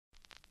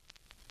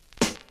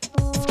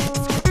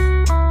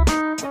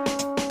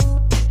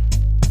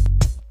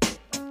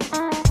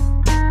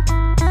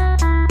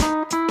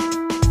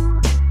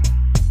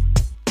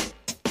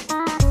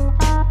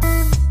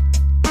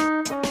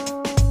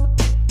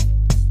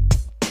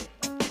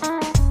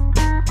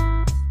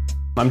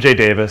I'm Jay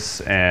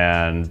Davis,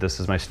 and this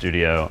is my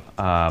studio.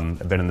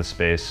 I've been in the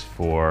space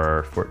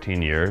for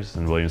 14 years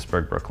in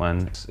Williamsburg,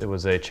 Brooklyn. It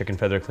was a chicken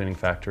feather cleaning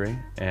factory,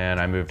 and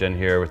I moved in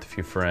here with a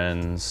few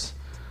friends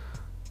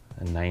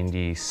in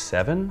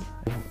 '97.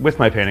 With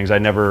my paintings, I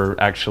never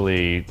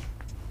actually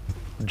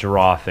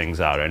draw things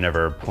out. I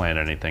never plan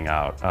anything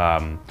out.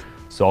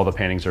 So all the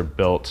paintings are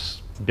built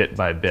bit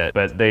by bit,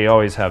 but they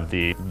always have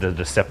the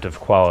deceptive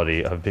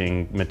quality of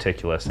being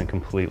meticulous and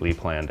completely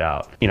planned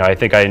out. You know, I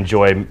think I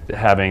enjoy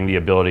having the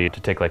ability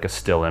to take like a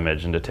still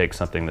image and to take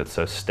something that's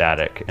so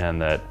static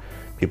and that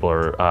people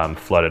are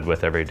flooded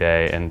with every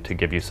day, and to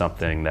give you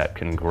something that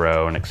can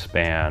grow and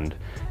expand,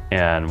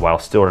 and while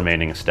still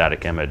remaining a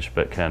static image,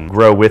 but can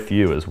grow with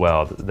you as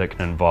well, that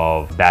can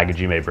involve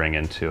baggage you may bring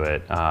into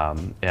it,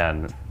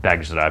 and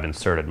baggage that I've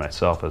inserted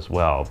myself as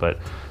well, but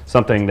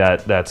something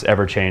that's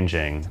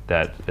ever-changing,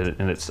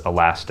 and it's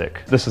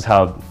elastic. This is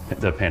how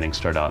the paintings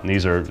start out, and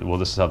this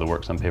is how the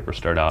works on paper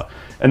start out.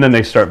 And then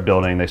they start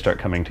building, they start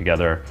coming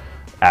together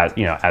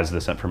as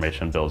this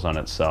information builds on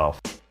itself.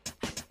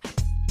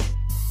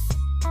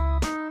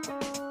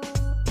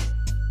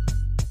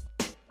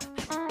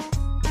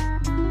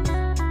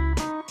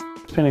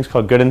 This painting's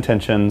called Good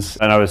Intentions,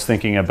 and I was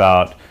thinking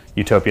about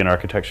utopian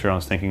architecture. I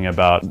was thinking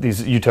about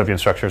these utopian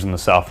structures in the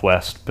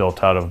Southwest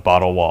built out of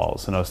bottle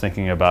walls, and I was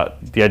thinking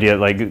about the idea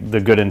like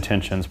the good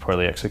intentions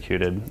poorly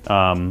executed.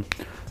 And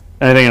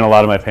I think in a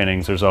lot of my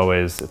paintings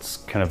it's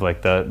kind of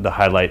like the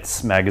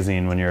highlights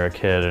magazine when you're a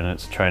kid, and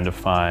it's trying to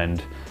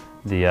find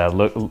the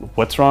look,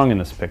 what's wrong in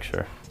this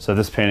picture. So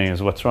this painting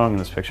is what's wrong in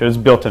this picture. It's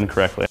built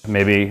incorrectly.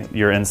 Maybe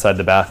you're inside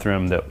the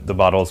bathroom, that the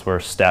bottles were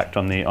stacked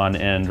on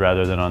end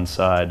rather than on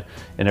side,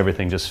 and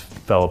everything just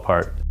fell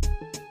apart.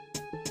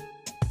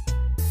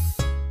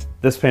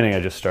 This painting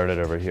I just started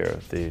over here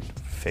with the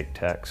fake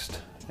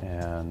text,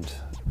 and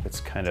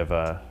it's kind of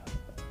a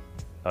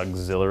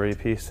auxiliary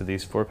piece to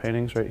these four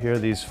paintings right here.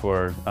 These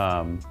four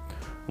I'm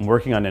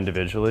working on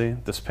individually.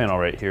 This panel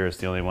right here is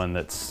the only one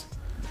that's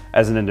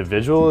as an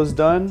individual is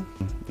done,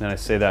 and I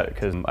say that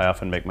because I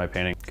often make my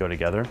painting go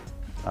together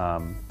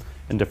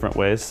in different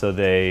ways. So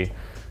they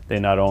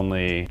not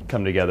only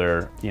come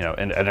together,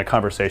 in a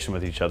conversation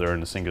with each other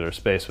in a singular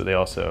space, but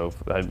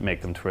I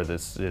make them to where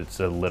it's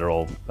a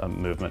literal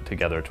movement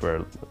together, to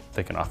where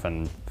they can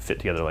often fit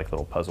together like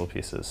little puzzle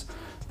pieces.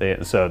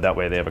 So that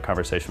way they have a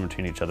conversation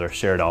between each other,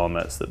 shared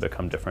elements that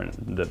become different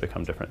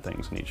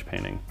things in each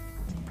painting.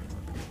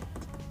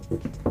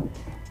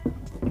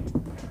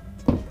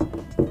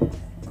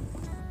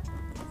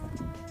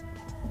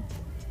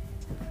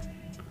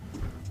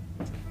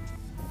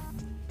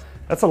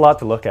 That's a lot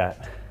to look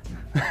at.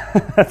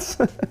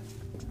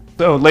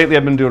 So lately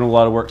I've been doing a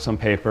lot of works on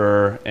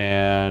paper,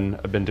 and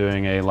I've been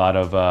doing a lot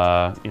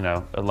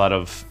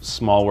of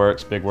small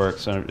works, big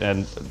works,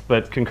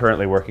 but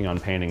concurrently working on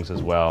paintings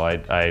as well.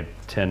 I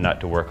tend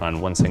not to work on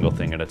one single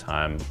thing at a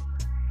time.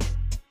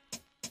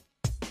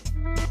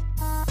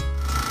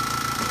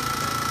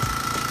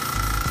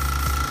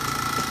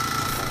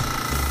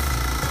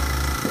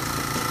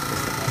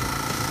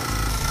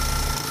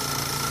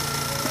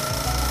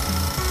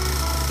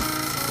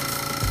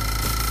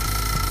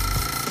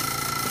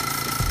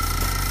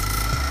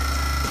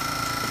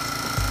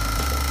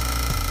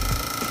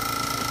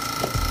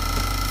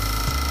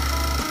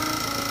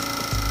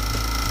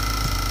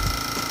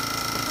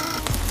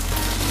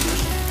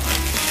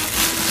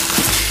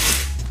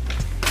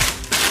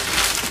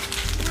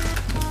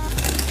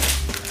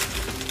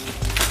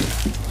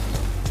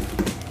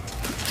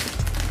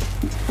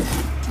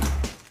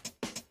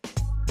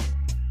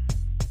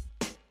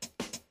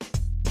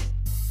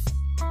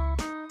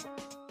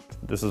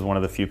 This is one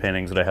of the few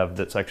paintings that I have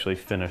that's actually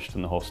finished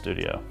in the whole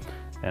studio.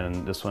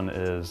 And this one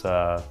is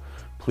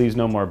Please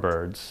No More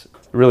Birds.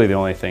 Really the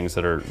only things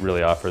that are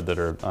really offered that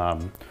are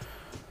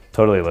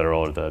totally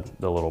literal are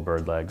the little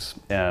bird legs.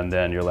 And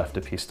then you're left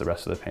to piece the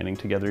rest of the painting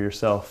together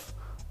yourself.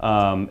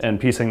 And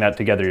piecing that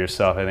together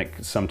yourself, I think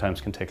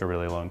sometimes can take a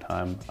really long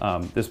time.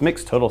 This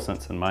makes total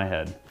sense in my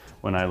head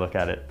when I look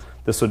at it.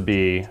 This would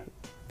be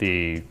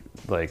the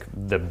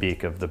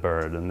beak of the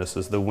bird, and this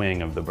is the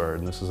wing of the bird,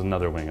 and this is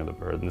another wing of the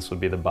bird, and this would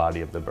be the body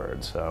of the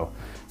bird. So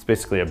it's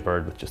basically a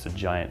bird with just a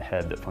giant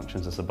head that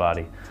functions as a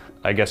body.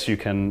 I guess you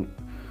can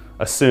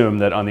assume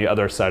that on the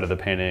other side of the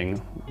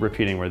painting,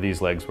 repeating where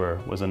these legs were,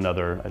 was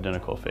another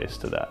identical face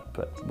to that,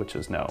 but which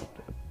is now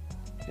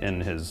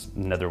in his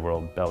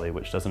netherworld belly,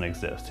 which doesn't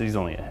exist. He's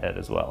only a head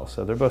as well,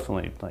 so they're both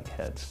only like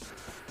heads.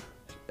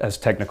 As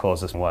technical as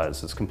this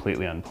was, it's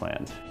completely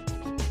unplanned.